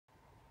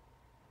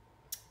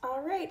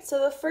All right,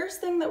 so the first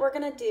thing that we're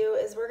gonna do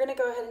is we're gonna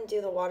go ahead and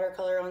do the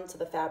watercolor onto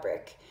the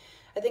fabric.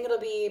 I think it'll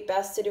be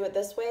best to do it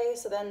this way,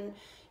 so then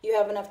you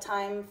have enough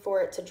time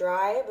for it to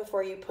dry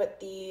before you put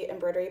the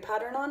embroidery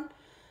pattern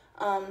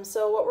on.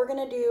 So what we're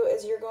gonna do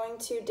is you're going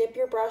to dip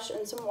your brush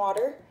in some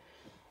water,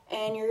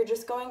 and you're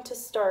just going to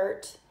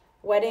start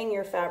wetting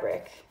your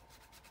fabric.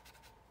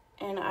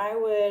 And I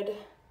would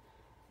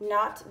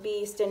not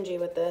be stingy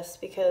with this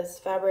because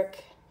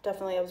fabric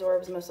definitely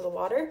absorbs most of the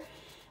water.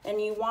 And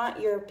you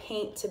want your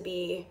paint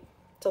to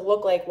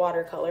look like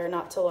watercolor,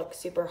 not to look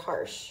super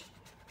harsh.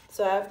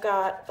 So I've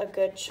got a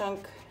good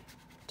chunk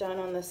done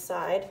on this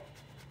side.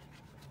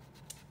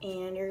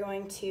 And you're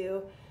going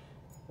to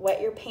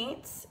wet your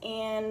paints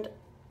and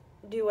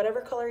do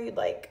whatever color you'd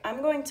like.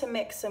 I'm going to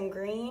mix some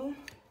green,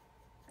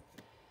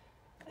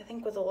 I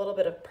think with a little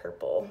bit of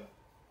purple.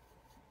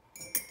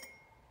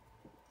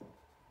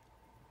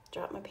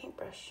 Drop my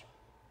paintbrush.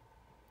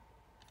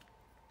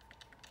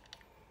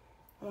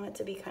 I want it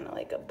to be kind of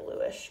like a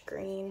bluish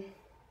green.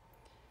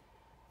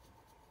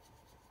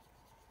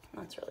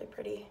 That's really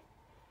pretty.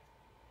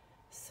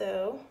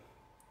 So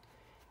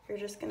you're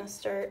just gonna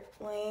start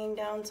laying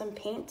down some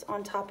paint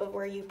on top of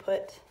where you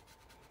put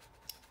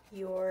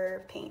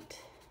your paint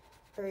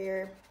or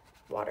your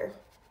water.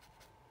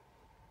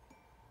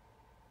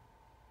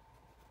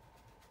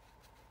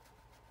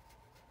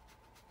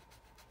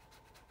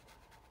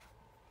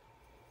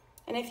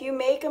 And if you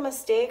make a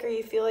mistake or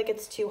you feel like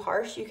it's too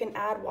harsh, you can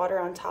add water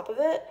on top of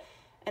it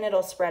and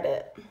it'll spread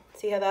it.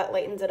 See how that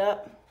lightens it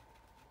up?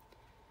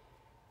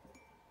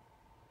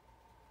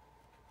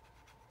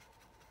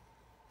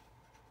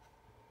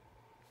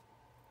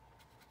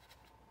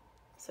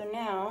 So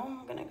now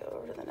I'm gonna go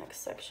over to the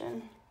next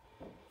section.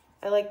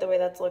 I like the way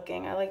that's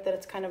looking. I like that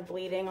it's kind of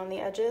bleeding on the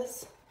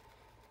edges.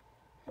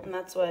 And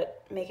that's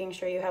what making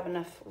sure you have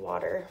enough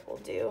water will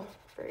do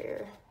for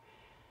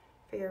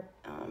your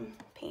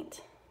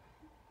paint.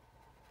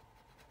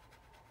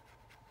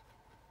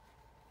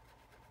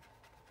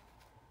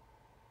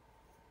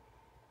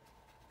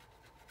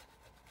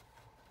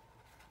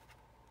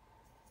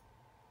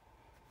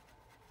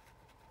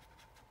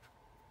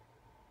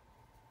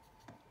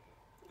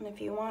 And if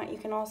you want, you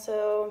can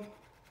also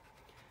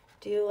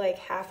do like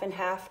half and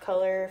half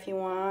color if you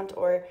want,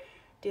 or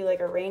do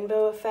like a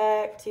rainbow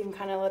effect. You can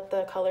kind of let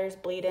the colors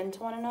bleed into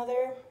one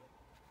another.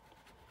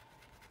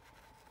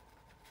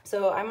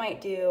 So I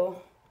might do,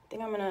 I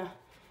think I'm gonna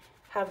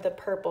have the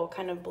purple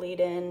kind of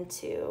bleed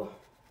into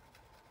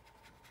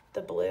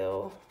the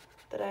blue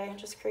that I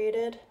just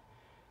created.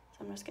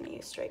 So I'm just gonna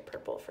use straight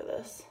purple for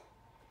this.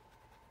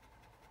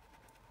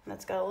 And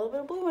that's got a little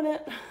bit of blue in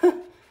it.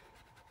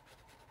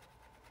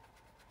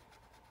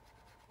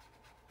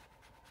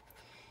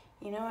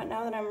 You know what,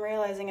 now that I'm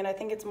realizing it, I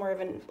think it's more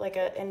of like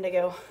an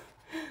indigo.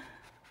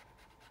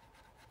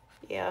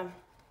 Yeah.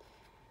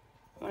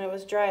 When it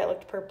was dry, it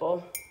looked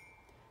purple.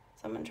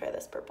 So I'm gonna try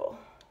this purple.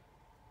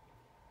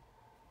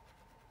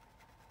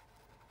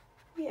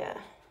 Yeah.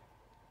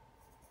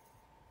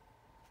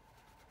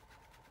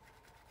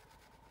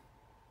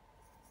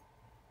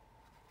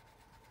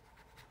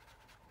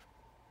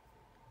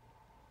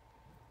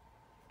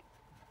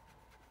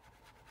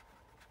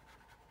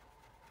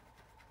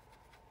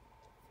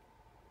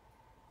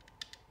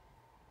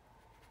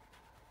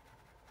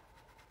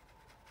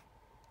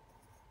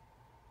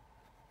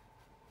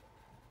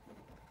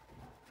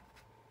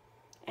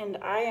 And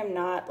I am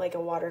not like a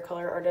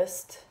watercolor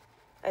artist,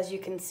 as you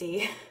can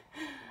see.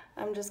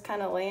 I'm just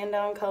kind of laying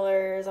down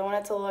colors. I want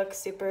it to look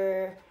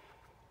super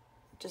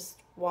just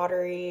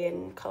watery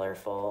and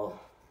colorful.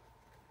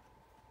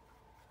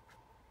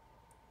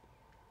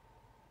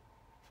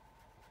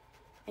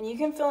 And you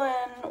can fill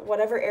in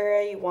whatever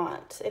area you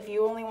want. If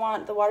you only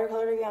want the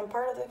watercolor to be on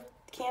part of the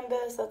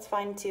canvas, that's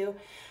fine too.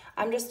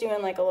 I'm just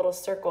doing like a little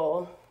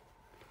circle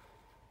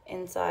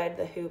inside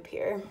the hoop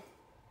here.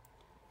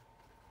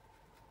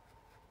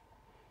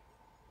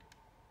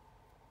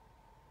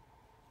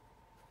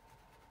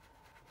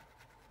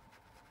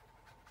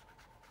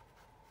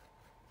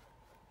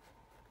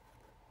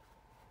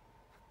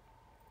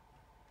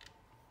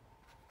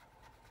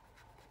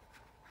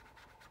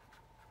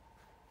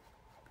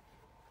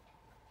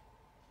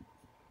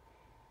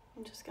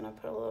 I'm just gonna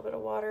put a little bit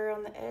of water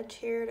on the edge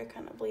here to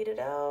kind of bleed it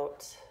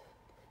out.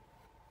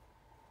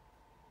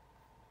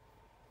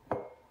 I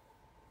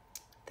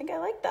think I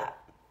like that.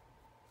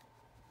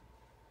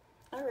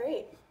 All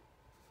right.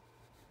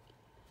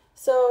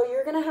 So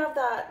you're gonna have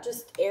that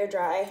just air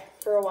dry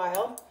for a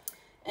while,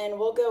 and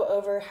we'll go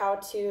over how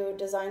to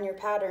design your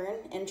pattern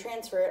and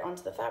transfer it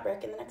onto the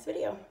fabric in the next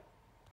video.